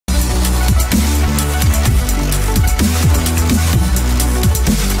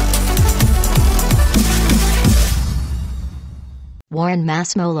Warren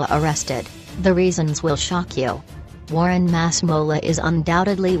Masemola arrested. The reasons will shock you. Warren Masemola is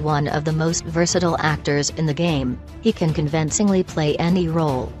undoubtedly one of the most versatile actors in the game. He can convincingly play any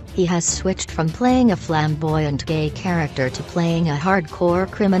role. He has switched from playing a flamboyant gay character to playing a hardcore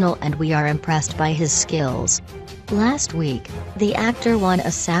criminal, and we are impressed by his skills. Last week, the actor won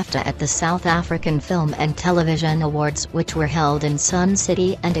a SAFTA at the South African Film and Television Awards, which were held in Sun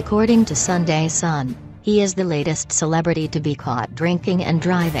City, and according to Sunday Sun, he is the latest celebrity to be caught drinking and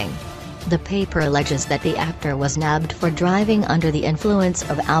driving. The paper alleges that the actor was nabbed for driving under the influence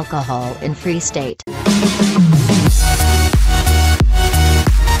of alcohol in Free State.